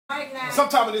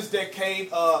Sometime in this decade,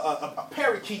 a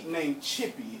parakeet named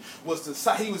Chippy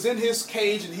he was in his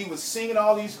cage and he was singing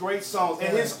all these great songs.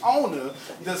 And his owner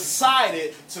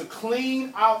decided to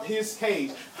clean out his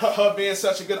cage. Her being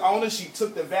such a good owner, she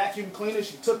took the vacuum cleaner,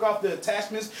 she took off the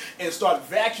attachments and started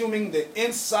vacuuming the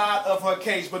inside of her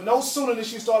cage. But no sooner than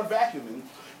she started vacuuming,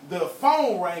 the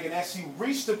phone rang, and as she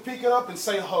reached to pick it up and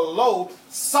say hello,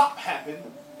 something happened,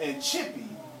 and Chippy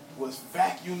was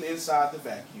vacuumed inside the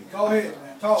vacuum. Go ahead,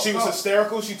 man. She was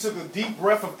hysterical. She took a deep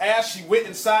breath of air. She went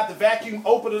inside the vacuum,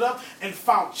 opened it up, and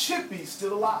found Chippy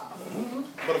still alive.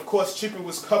 But of course, Chippy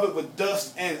was covered with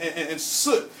dust and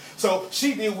soot. So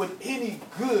she did what any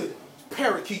good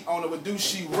parakeet owner would do.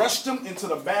 She rushed him into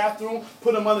the bathroom,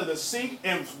 put him under the sink,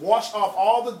 and washed off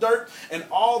all the dirt and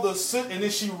all the soot. And then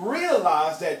she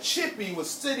realized that Chippy was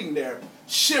sitting there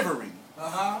shivering.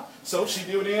 So she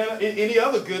did what any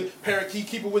other good parakeet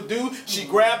keeper would do. She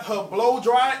grabbed her blow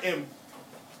dryer and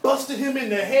busted him in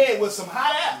the head with some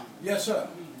hot air. Yes, sir.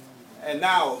 And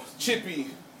now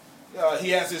Chippy, he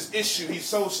has this issue.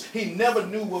 He never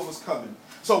knew what was coming.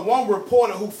 So one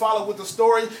reporter who followed with the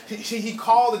story, he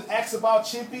called and asked about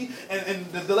Chippy, and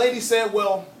the lady said,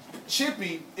 well,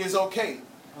 Chippy is okay,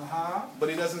 but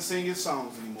he doesn't sing his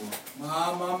songs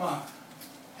anymore.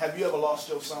 Have you ever lost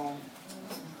your song?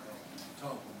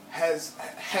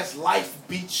 Has life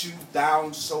beat you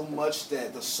down so much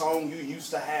that the song you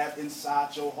used to have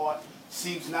inside your heart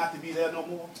seems not to be there no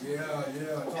more?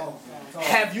 Talk.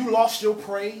 Have you lost your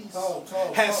praise?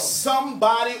 Has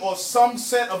somebody or some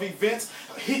set of events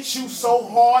hit you so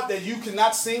hard that you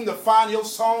cannot seem to find your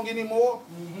song anymore?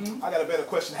 I got a better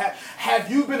question. Have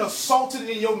you been assaulted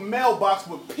in your mailbox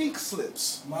with pink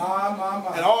slips?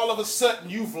 And all of a sudden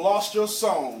you've lost your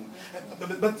song?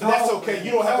 But that's okay.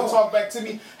 You don't have to talk back to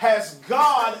me. Has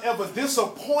God ever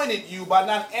disappointed you by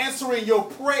not answering your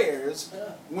prayers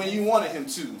when you wanted him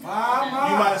to?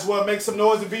 You might as well make some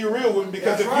noise and be real with me,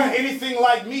 because if you're anything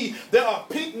like me, there are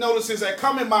pink notices that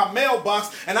come in my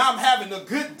mailbox and I'm having a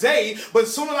good day, but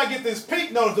as soon as I get this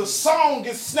pink notice, the song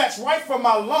gets snatched right from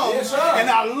my lungs and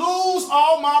I lose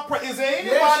all my praise. Is there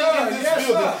anybody in this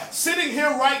building sitting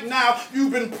here right now,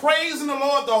 you've been praising the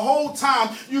Lord the whole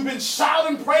time, you've been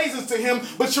shouting praises to him,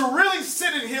 but you're really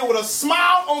sitting here with a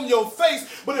smile on your face,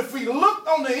 but if we look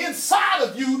on the inside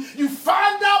of you, you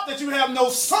find out that you have no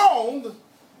song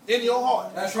in your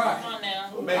heart. That's right. Come on now.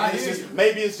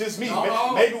 Maybe it's just me.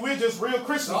 Maybe we're just real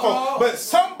Christian folk. But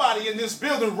somebody in this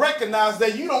building recognize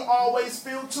that you don't always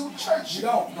feel too churchy. You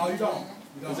don't. No, you don't.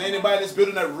 Is there anybody in this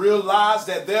building that realize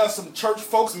that there are some church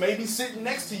folks maybe sitting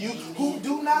next to you who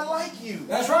do not like you?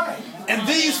 That's right. And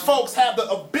these folks have the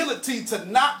ability to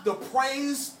knock the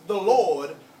praise the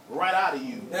Lord right out of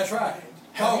you. That's right.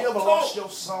 Have you ever lost your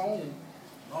song?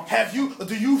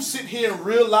 Do you sit here and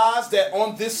realize that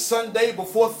on this Sunday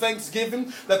before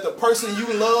Thanksgiving that the person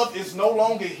you love is no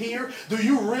longer here? Do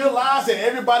you realize that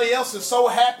everybody else is so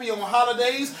happy on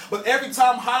holidays, but every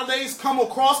time holidays come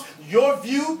across your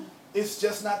view, it's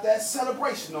just not that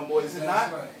celebration no more, is it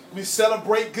not? Right. We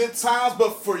celebrate good times,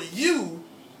 but for you,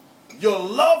 your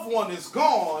loved one is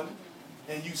gone,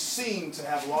 and you seem to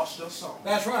have lost your soul.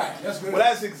 That's right. That's good. Well,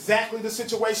 that's exactly the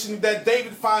situation that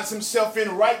David finds himself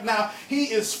in right now.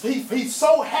 He's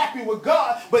so happy with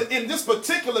God, but in this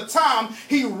particular time,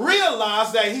 he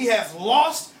realized that he has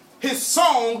lost his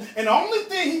song, and the only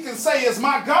thing he can say is,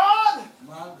 my God,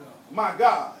 my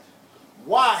God,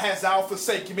 why hast thou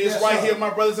forsaken me? It's right here, my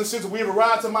brothers and sisters. We've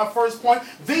arrived to my first point.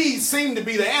 These seem to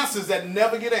be the answers that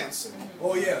never get answered.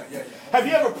 Oh, yeah. Have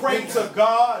you ever prayed to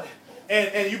God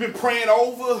and you've been praying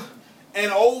over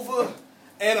and over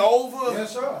and over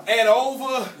and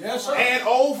over and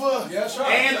over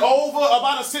and over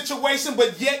about a situation,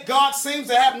 but yet God seems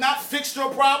to have not fixed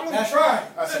your problem? That's right.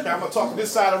 I said, I'm going to talk to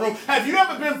this side of the room. Have you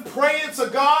ever been praying to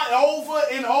God over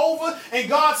and over, and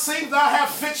God seems to not have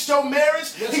fixed your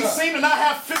marriage? He seems to not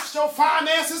have fixed your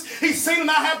finances. He seems to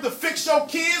not have to fix your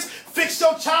kids, fix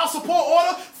your child support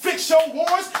order, fix your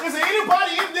warrants. Is there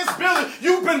anybody in this building,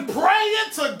 you've been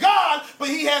praying to God, but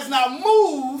he has not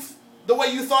moved the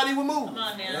way you thought he would move? Come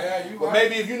on now. Yeah, Well,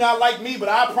 maybe if you're not like me, but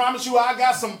I promise you I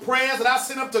got some prayers that I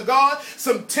sent up to God,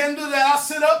 some tender that I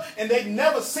sent up, and they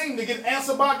never seem to get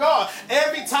answered by God.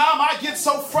 Every time I get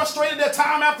so frustrated that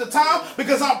time after time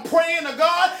because I'm praying to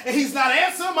God and he's not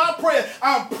answering my prayer.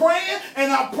 I'm praying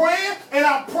and I'm praying and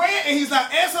I'm praying and he's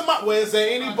not answering my... Well, is there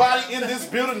anybody in this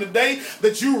building today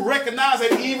that you recognize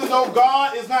that even though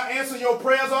God is not answering your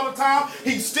prayers all the time,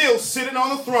 he's still sitting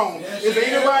on the throne? Is there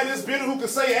anybody in this building who can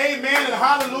say amen amen and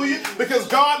hallelujah, because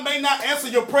God may not answer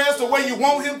your prayers the way you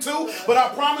want him to, but I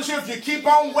promise you, if you keep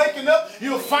on waking up,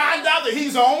 you'll find out that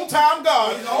he's an on-time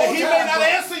God. And he may not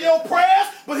answer your prayers,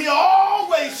 but he'll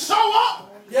always show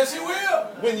up. Yes, he will.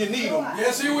 When you need him.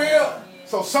 Yes, he will.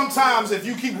 So sometimes if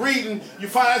you keep reading, you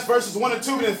find that's verses 1 and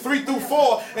 2, and then 3 through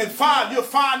 4 and 5, you'll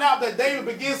find out that David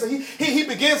begins to, he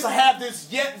begins to have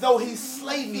this yet though he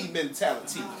slay me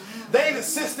mentality. David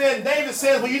sits there and David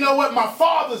says, well, you know what? My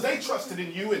fathers, they trusted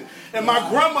in you. And my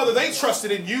grandmother, they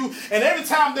trusted in you. And every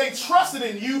time they trusted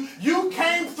in you, you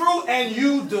came through and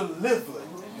you delivered.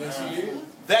 Yes, he did.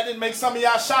 That didn't make some of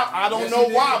y'all shout. I don't know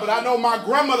why, but I know my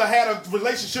grandmother had a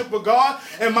relationship with God,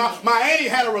 and my auntie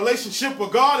had a relationship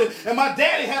with God, and my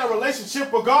daddy had a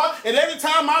relationship with God. And every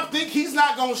time I think he's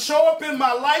not going to show up in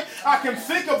my life, I can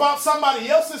think about somebody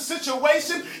else's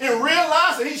situation and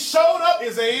realize that he showed up.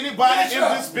 Is there anybody in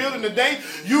this building today?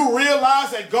 You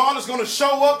realize that God is going to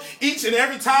show up each and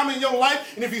every time in your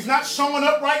life, and if he's not showing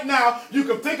up right now, you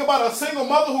can think about a single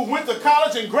mother who went to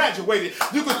college and graduated.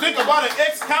 You can think about an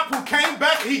ex-cop who came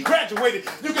back. He graduated.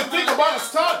 You can think about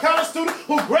a college student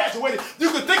who graduated.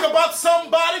 You can think about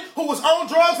somebody who was on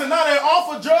drugs and now they're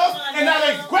off of drugs and now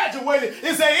they graduated.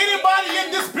 Is there anybody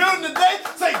in this building today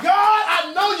say, God,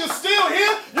 I know you're still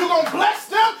here. You're going to bless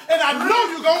them and I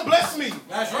know you're going to bless me.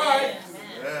 That's right.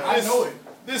 I know it.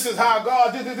 This is how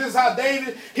God did it. This is how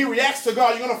David, he reacts to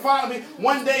God. You're going to find me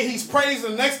one day he's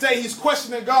praising, the next day he's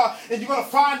questioning God. And you're going to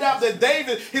find out that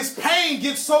David, his pain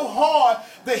gets so hard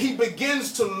that he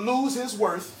begins to lose his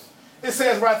worth. It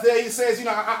says right there, he says, you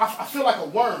know, I feel like a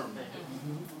worm.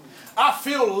 I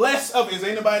feel less of, is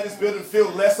anybody in this building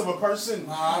feel less of a person? You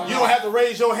don't have to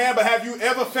raise your hand, but have you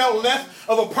ever felt less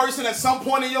of a person at some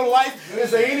point in your life?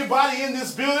 Is there anybody in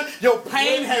this building? Your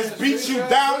pain has beat you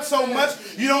down so much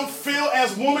you don't feel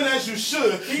as woman as you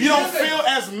should. You don't feel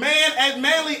as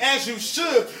manly as you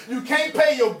should. You can't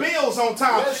pay your bills on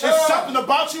time. It's something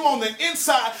about you on the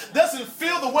inside doesn't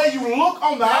feel the way you look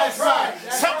on the outside.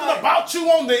 Something about you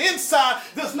on the inside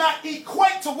does not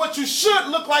equate to what you should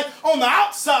look like on the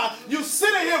outside. You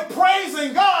sitting here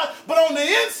praising God, but on the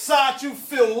inside you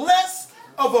feel less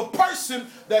of a person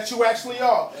that you actually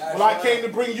are. Well, I came to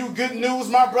bring you good news,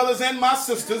 my brothers and my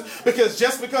sisters, because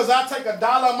just because I take $1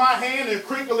 in my hand and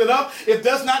crinkle it up, it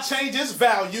does not change its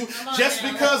value. Just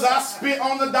because I spit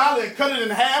on the dollar and cut it in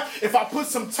half, if I put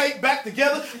some tape back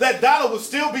together, that dollar will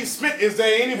still be spent. Is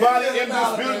there anybody in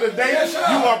this building today?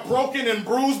 You are broken and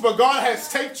bruised, but God has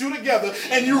taped you together,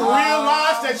 and you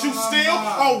realize that you still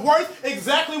are worth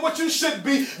exactly what you should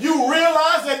be. You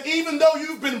realize that even though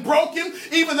you've been broken,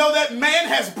 even though that man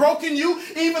has broken you,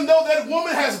 even though that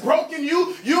woman has broken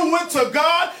you, you went to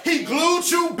God, he glued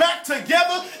you back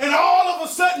together, and all of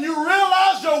a sudden you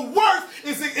realize your worth.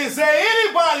 Is there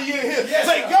anybody in here?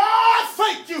 Say, God,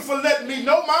 thank you for letting me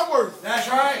know my worth. That's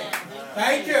right.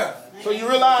 Thank you. So you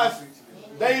realize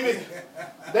David,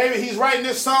 he's writing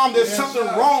this psalm. There's something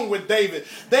wrong with David.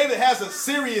 David has a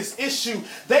serious issue.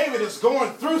 David is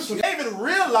going through some. David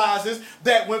realizes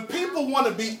that when people want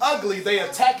to be ugly, they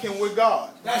attack him with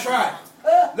God. That's right.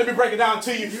 Let me break it down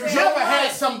to you. You ever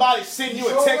had somebody send you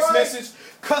a text message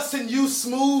cussing you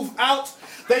smooth out?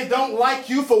 They don't like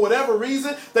you for whatever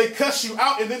reason. They cuss you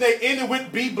out and then they end it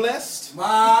with be blessed.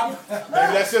 Mom. Maybe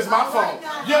that's just my phone.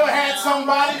 You ever had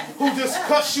somebody who just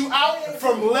cuss you out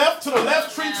from left to the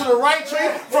left tree to the right tree,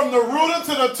 from the rooter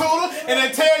to the tutor, and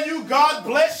they tell you God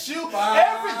bless you?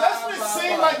 Doesn't it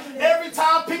seem like every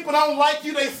time people don't like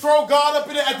you, they throw God up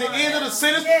in it at the end of the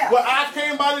sentence? Well, I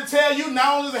came by to tell you,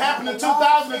 not only does it happen in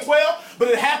 2012, but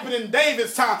it happened in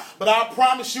David's time. But I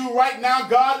promise you right now,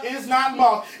 God is not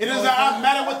mocked. It doesn't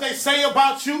matter what they say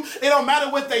about you. It don't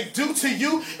matter what they do to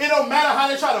you. It don't matter how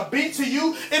they try to be to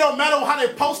you. It don't matter how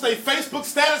they post their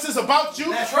Facebook statuses about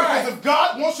you. That's right. Because if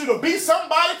God wants you to be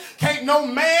somebody, can't no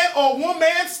man or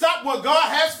woman stop what God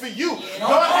has for you.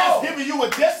 God has given you a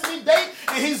destiny date,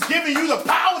 and he's giving you the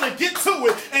power to get to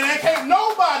it. And there can't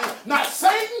nobody, not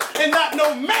Satan and not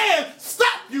no man,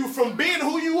 stop you from being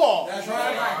who you are. That's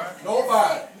right.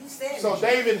 Nobody. So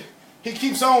David, he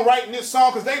keeps on writing this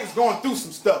song because David's going through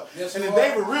some stuff. And then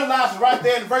David realizes right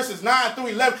there in verses 9 through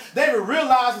 11, David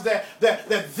realizes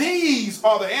that these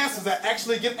are the answers that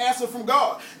actually get answered from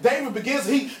God. David begins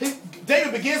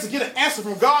to get an answer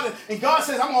from God, and God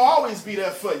says, I'm going to always be there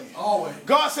for you. Always.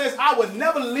 God says, I would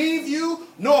never leave you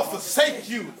nor forsake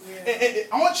you. And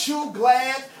aren't you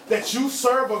glad that you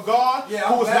serve a God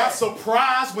who is not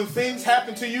surprised when things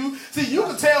happen to you? See, you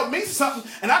can tell me something,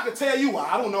 and I can tell you, well,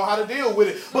 I don't know how to deal with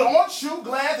it. But aren't you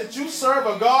glad that you serve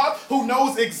a God who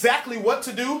knows exactly what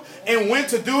to do and when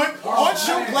to do it? Aren't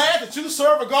you glad that you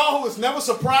serve a God who is never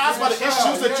surprised by the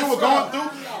issues that you were going through?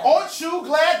 Aren't you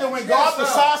glad that when God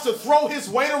decides to throw his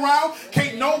weight around,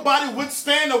 can't nobody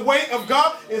withstand the weight of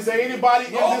God? Is there anybody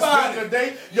in this building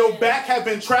today? Your back has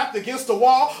been trapped against the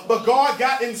wall, but God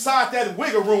got inside that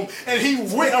wiggle room, and he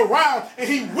went around, and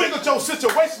he wiggled your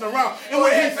situation around. And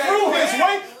when he threw his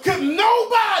weight, could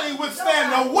nobody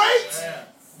withstand the weight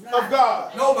of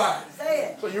God? Nobody.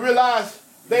 So you realize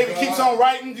David keeps on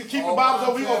writing. You keep your Bibles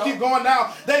over. We're going to keep going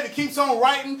down. David keeps on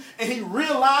writing, and he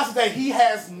realizes that he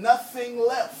has nothing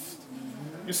left.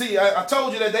 You see, I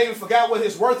told you that David forgot what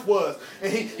his worth was.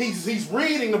 And he's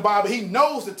reading the Bible. He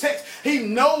knows the text. He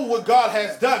knows what God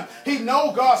has done. He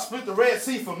knows God split the Red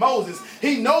Sea for Moses.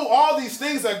 He knows all these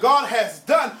things that God has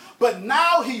done. But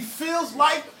now he feels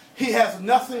like he has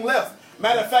nothing left.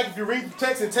 Matter of fact, if you read the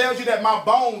text, it tells you that my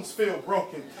bones feel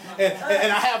broken.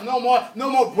 And I have no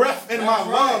more breath in my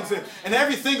lungs. And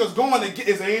everything is going to get.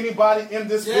 Is there anybody in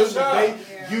this building today?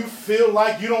 You feel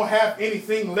like you don't have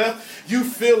anything left. You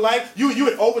feel like you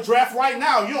in overdraft right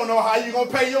now. You don't know how you're going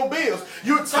to pay your bills.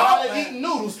 You're tired of eating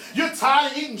noodles. You're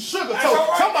tired of eating sugar. So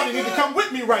somebody needs to come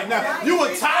with me right now. You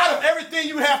are tired of everything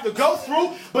you have to go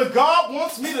through. But God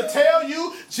wants me to tell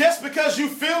you, just because you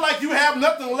feel like you have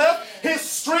nothing left, his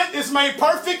strength is made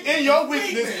perfect in your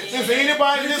weakness. Is there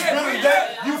anybody in this building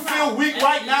that you feel weak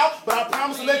right now? But I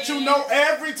promise to let you know,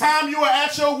 every time you are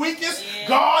at your weakest,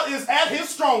 God is at his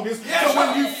strongest. So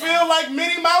when you feel like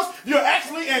Minnie Mouse, you're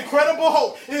actually Incredible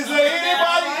Hope. Is there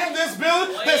anybody in this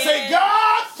building that say,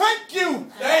 God, thank you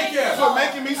for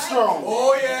making me strong?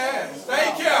 Oh, yes.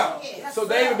 Thank you. So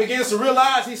David begins to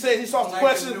realize, he starts to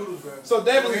question. So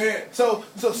David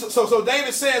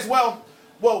says, well,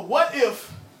 what if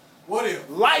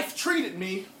life treated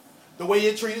me the way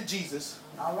it treated Jesus?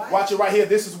 Watch it right here.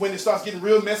 This is when it starts getting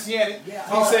real messianic.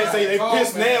 He says they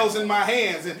pierced nails in my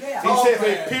hands. And he says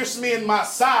they pierced me in my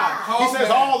side. He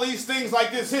says all these things like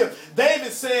this here.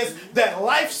 David says that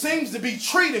life seems to be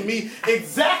treating me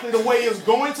exactly the way it's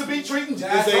going to be treating you.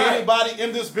 Is there anybody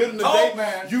in this building today?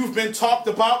 You've been talked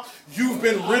about. You've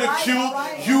been ridiculed.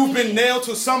 You've been nailed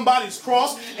to somebody's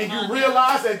cross. And you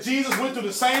realize that Jesus went through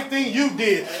the same thing you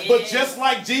did. But just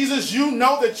like Jesus, you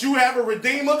know that you have a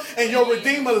Redeemer, and your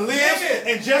Redeemer lives.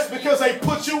 And just because they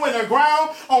put you in the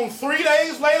ground, on 3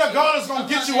 days later, God is going to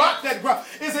get you out that ground.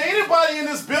 Is there anybody in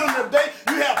this building today?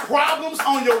 You have problems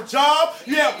on your job.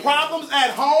 You have problems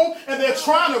at home, and they're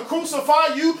trying to crucify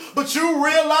you. But you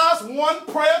realize one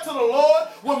prayer to the Lord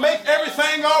will make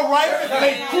everything all right.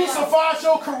 They crucified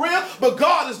your career, but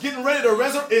God is getting ready to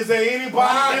resurrect. Is there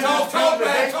anybody in this building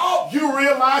today? You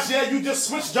realize, you just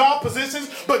switched job positions,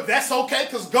 but that's okay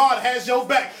because God has your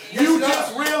back. You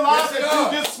just realize that you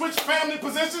just switched family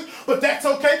positions, but that's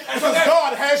okay because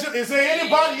God has you. Is there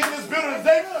anybody in this building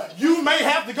today? You may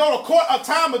have to go to court a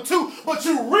time or two, but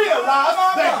you realize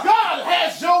that God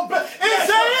has your back. Is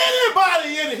there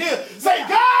anybody in here say,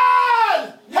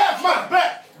 God have my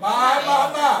back?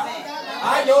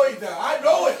 I know it. I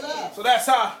know it. So that's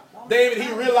how David,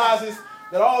 he realizes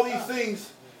that all these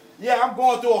things, I'm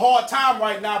going through a hard time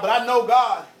right now, but I know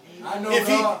God.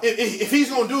 If he's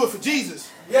going to do it for Jesus,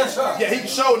 yes, sir. He can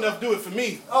sure enough do it for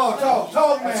me.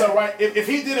 Talk, man. That's all right. If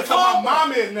he did it for my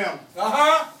mama and them,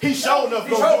 he sure enough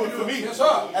going to do it for me. Yes,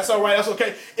 sir. That's all right. That's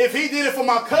okay. If he did it for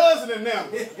my cousin and them,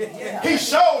 he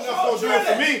sure enough going to do it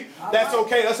for me. That's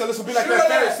okay. Let's be like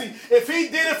that Pharisee. If he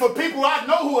did it for people I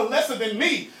know who are lesser than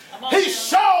me, he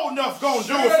sure enough gonna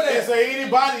do it. Is there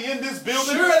anybody in this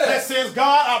building that says,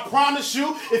 God, I promise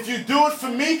you, if you do it for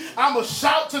me, I'm going to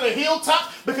shout to the hilltop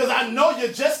because I know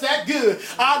you're just that good.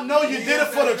 I know you did it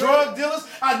for the drug dealers.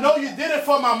 I know you did it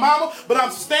for my mama, but I'm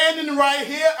standing right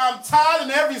here. I'm tired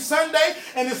and every Sunday,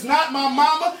 and it's not my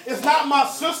mama, it's not my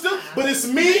sister, but it's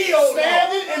me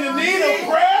standing in the need of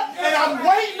prayer, and I'm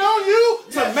waiting on you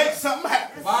to make something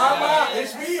happen.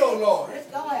 It's me, oh Lord.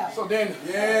 So then,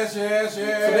 yes. So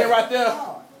then right there,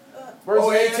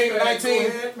 verses 18 and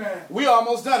 19, we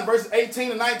almost done. Verses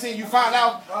 18 and 19, you find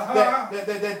out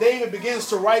that David begins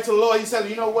to write to the Lord. He said,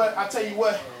 you know what, I tell you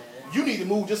what, you need to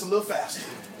move just a little faster.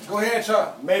 Go ahead,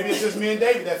 Chuck. Maybe it's just me and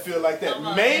David that feel like that.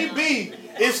 Maybe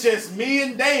it's just me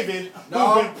and David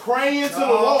who've been praying to the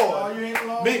Lord.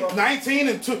 19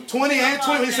 and 20 and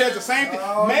 20, he says the same thing.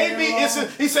 Maybe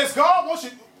he says, God wants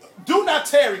you. Do not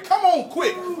tarry. Come on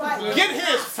quick. Get here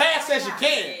as fast as you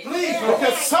can. Please.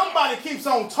 Because somebody keeps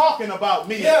on talking about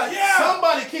me.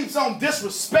 Somebody keeps on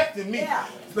disrespecting me.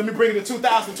 let me bring it to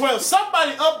 2012.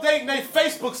 Somebody updating their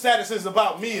Facebook statuses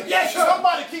about me. Yes, sir.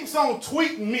 Somebody keeps on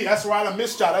tweeting me. That's right, I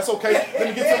missed y'all. That's okay. Let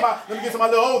me get to my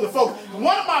little older folks.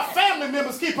 One of my family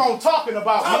members keep on talking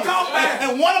about me.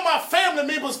 And one of my family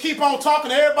members keep on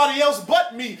talking to everybody else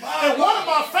but me. And one of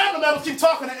my family members keep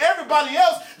talking to everybody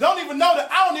else. Don't even know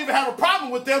that I don't even have a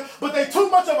problem with them, but they too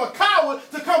much of a coward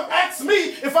to come ask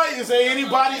me is there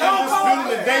anybody in this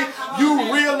building today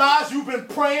you realize you've been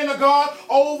praying to God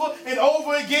over and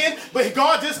over again, but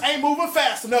God just ain't moving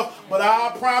fast enough. But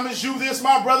I promise you this,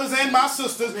 my brothers and my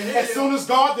sisters, as soon as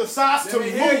God decides to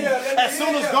move, as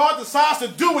soon as God decides to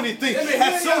do anything,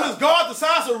 as soon as God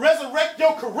decides to resurrect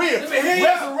your career,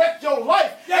 resurrect your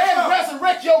life, and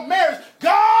resurrect your marriage,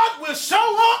 God will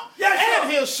show up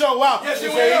and he'll show out. Is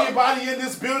there anybody in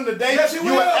this building today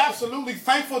you are absolutely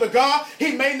thankful to God?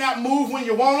 He may not move when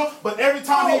you want him, but every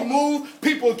time he moves,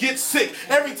 people get sick.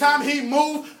 Every time he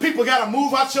moves, people got to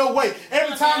move out your way.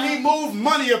 Every time he moves,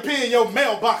 money appear in your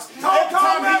mailbox. Every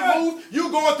time he moves, you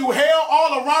going through hell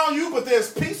all around you, but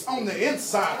there's peace on the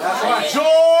inside. That's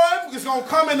right. Joy is going to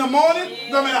come in the morning,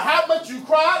 no matter how much you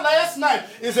cried last night.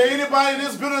 Is there anybody in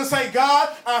this building that say, God,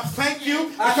 I thank you,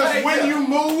 because when you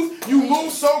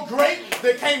move so great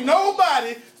that can't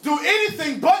nobody do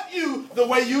anything but you the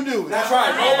way you do it. That's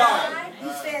right. Nobody.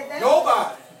 You said that.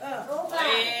 Nobody.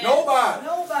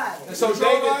 Nobody. And so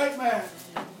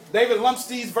David lumps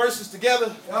these verses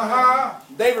together.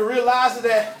 David realizes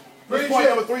that, point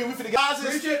number 3, we finna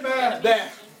get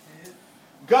that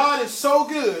God is so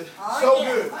good,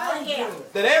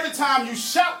 that every time you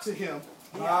shout to him,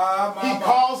 he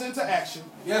calls into action.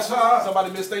 Yes, sir.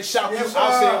 Somebody missed they shout. Yes,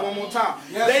 I'll say it one more time.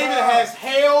 Yes, David has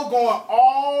hell going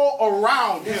all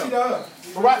around him. Yes, he does.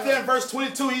 But right there in verse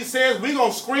 22, he says, we're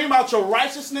going to scream out your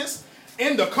righteousness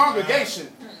in the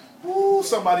congregation. Ooh,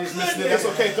 somebody's listening. That's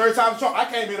okay. Third time's a charm. I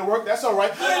came here to work. That's all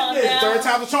right. Third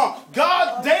time's a charm.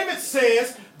 David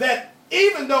says that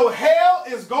even though hell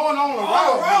is going on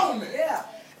around me,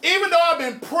 even though I've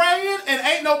been praying and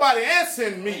ain't nobody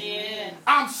answering me,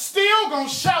 I'm still going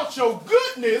to shout your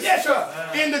goodness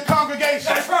in the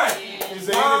congregation. That's right. Is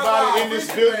there anybody in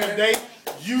this building today?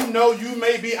 You know you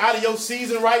may be out of your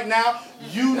season right now.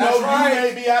 You know you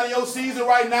may be out of your season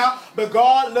right now, but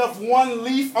God left one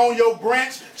leaf on your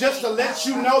branch just to let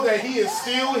you know that he is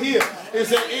still here. Is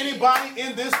there anybody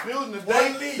in this building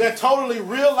today that totally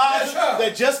realizes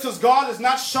that just because God is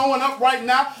not showing up right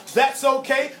now, that's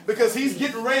okay, because he's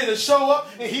getting ready to show up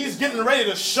and he's getting ready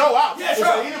to show out? Is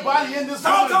there anybody in this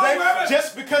building today,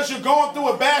 just because you're going through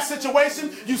a bad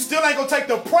situation, you still ain't going to take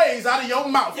the praise out of your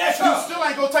mouth? You still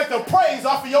ain't going to take the praise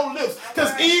off of your lips,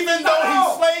 because even though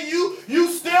he slay you, you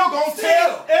still gonna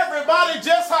tell everybody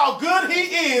just how good he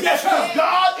is. Because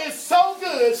God is so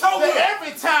good that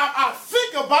every time I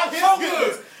think about his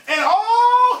goodness and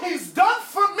all he's done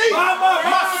for me,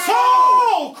 my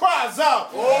soul cries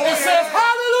out and says,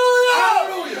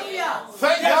 hallelujah.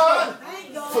 Thank God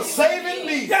for saving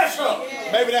me.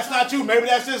 Maybe that's not you. Maybe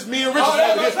that's just me and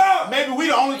Richard. Maybe we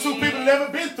the only two people that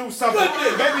ever been through something.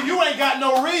 Maybe you ain't got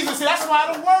no reason. See, that's why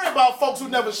I don't worry about folks who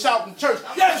never shout in church.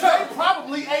 They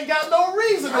probably ain't got no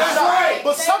reason to shout.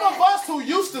 But some of us who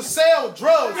used to sell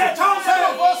drugs,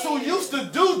 some of us who used to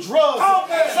do drugs,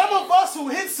 some of us who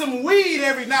hit some weed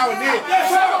every now and then,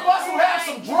 some of us who have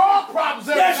some drug problems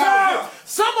every now and then,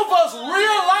 some of us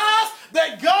realize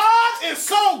that God is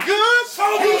so good,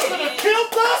 he should have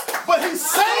killed us, but he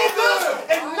saved us,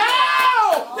 and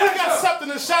now we got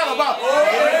something to shout about.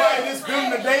 Everybody in this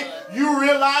building today, you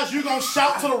realize you're going to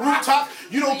shout to the rooftop.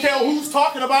 You don't care who's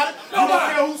talking about it. You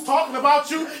don't care who's talking about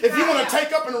you. If you want to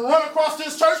take up and run across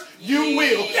this church, you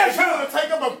will. If you want to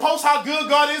take up and post how good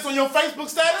God is on your Facebook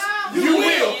status, you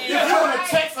will. If you want to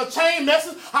text a chain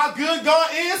message how good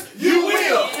God is, you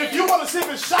will. If you want to sit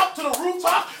and shout to the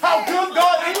rooftop how good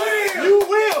God is, you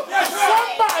will. If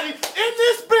somebody in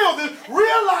this building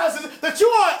realizes that you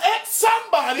are an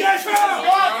ex-somebody,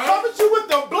 God covered you with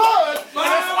the blood, and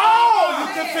that's all you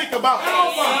can think about.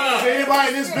 Is there anybody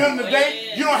in this building today?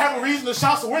 You don't have a reason to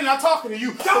shout, so we're not talking to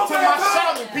you. But to my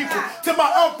shouting people, to my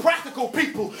unpractical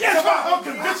people, to my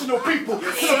unconventional people, to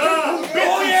the people who've been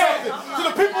through something, to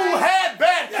the people who had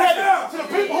bad credit, to the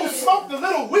people who smoked a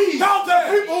little weed, to the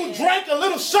people who drank a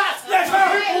little shots, to the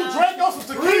people who drank on some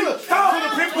tequila, to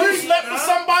the people who slept with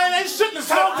somebody they shouldn't have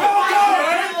slept with, to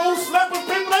the people who slept with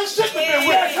people they shouldn't have been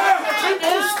with, to the people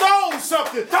who stole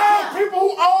something, to the people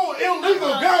who own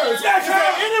illegal guns. Is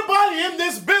there anybody in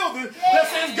this building that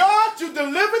says, God, you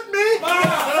delivered me?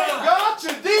 Thank God you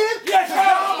did. Because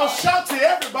I'm going to shout to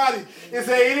everybody Is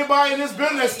there anybody in this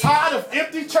building that's tired of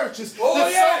empty churches? Oh,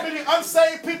 There's yeah. so many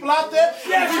unsaved people out there.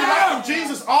 Yes, we like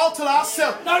Jesus all to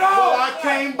ourselves. No. But I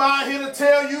came by here to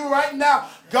tell you right now,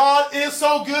 God is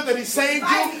so good that he saved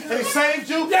you, and he saved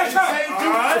you, yes, and he saved you.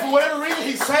 right. And for whatever reason,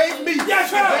 he saved me. Yes,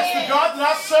 sir. And that's the God that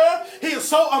I serve. He is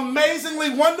so amazingly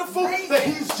wonderful that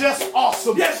he's just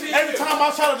awesome. Yes, he Every is. time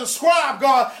I try to describe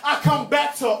God, I come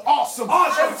back to awesome.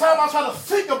 Every time I try to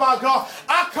think about God,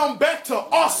 I come back to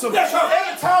awesome. Yes, sir.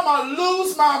 Every time I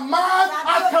lose my mind,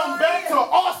 I come back to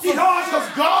awesome. Because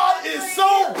God is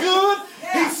so good.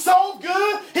 He's so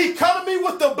good. He covered me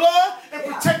with the blood and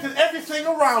protected everything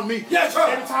around me. Yes, sir.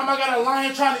 Every time I got a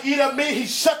lion trying to eat up me, he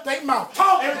shut their mouth.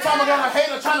 Talk. Every time I got a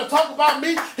hater trying to talk about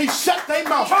me, he shut their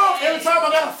mouth. Talk. Every time I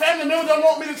got a family member that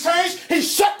want me to change, he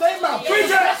shut their mouth. Preach it.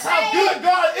 That's how good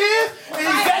God is, and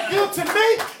he's that good to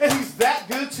me, and he's that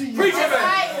good to you. Preach it,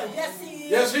 man. Yes, he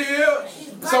is. Yes, he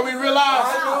is. So we realize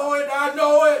I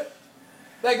know it.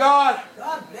 that God,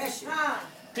 God bless you.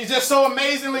 he's just so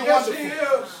amazingly Yes, wonderful. he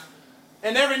is.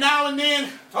 And every now and then,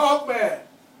 Talk, man.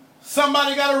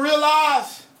 somebody got to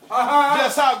realize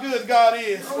just how good God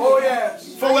is. Oh,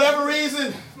 yes. For whatever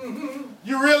reason,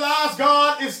 you realize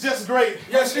God is just great.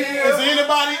 Yes, he Is there is.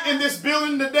 anybody in this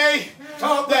building today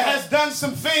Talk, that man. has done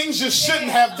some things you shouldn't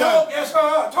have Talk, done? yes,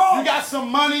 sir. Talk. You got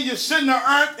some money you shouldn't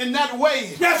have earned in that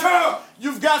way. Yes, sir.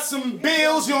 You've got some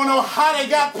bills you don't know how they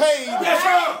got paid. Yes,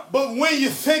 sir. But when you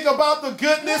think about the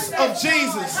goodness of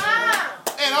Jesus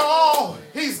and all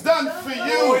he's done for you,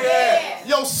 Oh, yeah.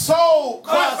 your soul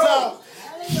cries out,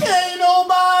 can't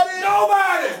nobody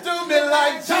do me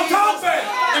like Jesus. Talk, man.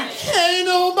 And can't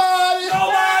nobody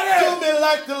do me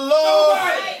like the Lord.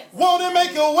 Nobody. Won't he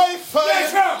make a way for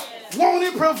Yes, you? sir. Won't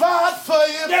he provide for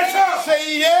you? Yes, sir.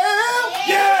 Say yeah.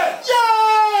 Yes.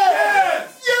 Yeah.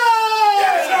 Yes. Yeah.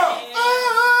 Yes, sir.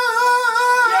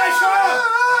 Yes,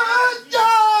 sir.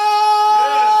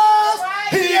 Yes.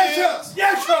 He Yes, is. sir.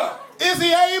 Yes, sir. Is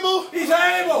he able? He's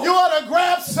able. You ought to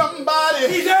grab somebody.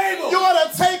 He's able. You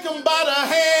ought to take him by the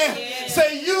hand.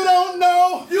 Say, you don't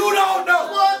know You don't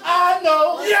know. what I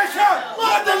know. Yes, sir.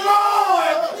 What the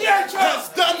Lord. Yes, Has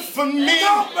sir. done for me.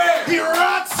 Talk, man. He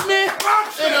rocks me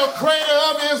Rocks me. in a cradle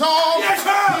of his own. Yes,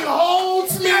 sir. He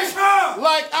holds me Yes, sir.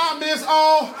 like I'm his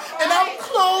own. And I'm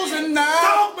closing now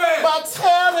Talk, man. by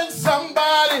telling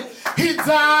somebody he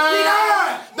died. He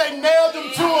died. They nailed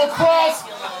him to a cross,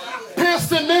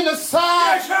 pierced him in the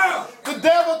side. Yes, sir. The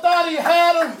devil thought he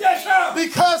had him Yes, sir.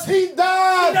 because he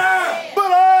died. He died.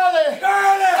 But early.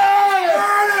 Early.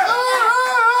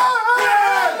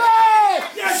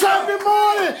 Yes, sir. Sunday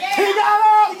morning, he got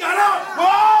up He got up. with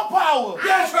all power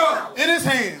Yes, sir. in his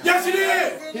hand. Yes, he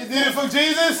did. He did it for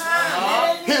Jesus.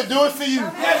 He'll do it for you.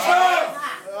 Yes, sir.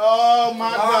 Oh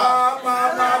my God.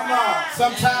 My.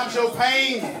 Sometimes your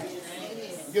pain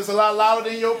gets a lot louder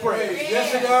than your praise.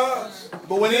 Yes, it does.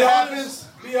 But when it happens,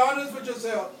 Be honest with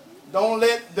yourself. don't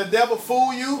let the devil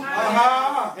fool you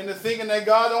into thinking that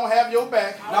God don't have your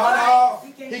back. No.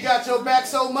 He got your back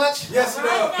so much. Yes, it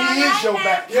does. He is your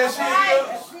back. Yes, he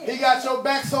does. He got your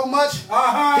back so much.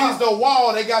 He's the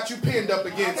wall they got you pinned up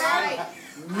against.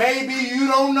 Maybe you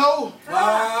don't know,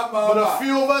 but a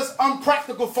few of us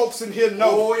unpractical folks in here know.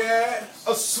 Oh, yeah.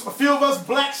 A few of us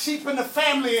black sheep in the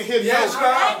family in here Yes, know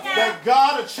God. that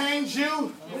God will change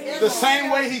you the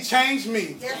same way he changed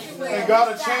me. And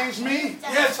God will change me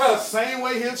Yes, the sir. same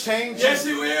way he'll change you. Yes,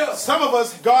 he will. Some of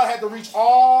us, God had to reach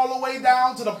all the way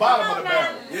down to the bottom of the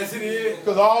barrel. Yes, he did.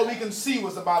 Because all we can see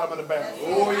was the bottom of the barrel.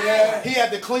 Oh, yeah. He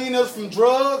had to clean us from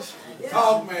drugs,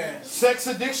 Talk, man. sex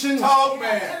addiction, Talk,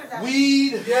 man.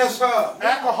 weed, Yes, sir.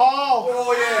 alcohol,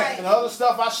 Oh, yeah. and other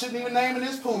stuff I shouldn't even name in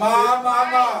this pool.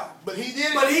 My. But he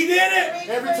did But it he did it.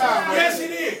 every time. Right? Yes, he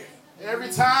did. Every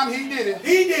time he did it.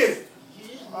 He did it.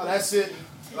 Oh, that's it.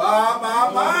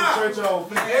 My. Church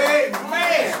open.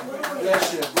 Amen.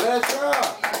 Bless you. Bless you.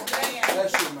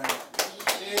 Bless you, man.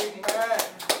 Amen.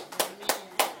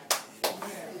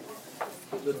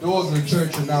 The doors of the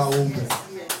church are now open.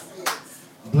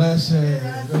 Blessed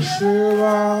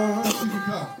assurance,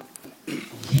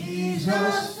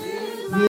 Jesus.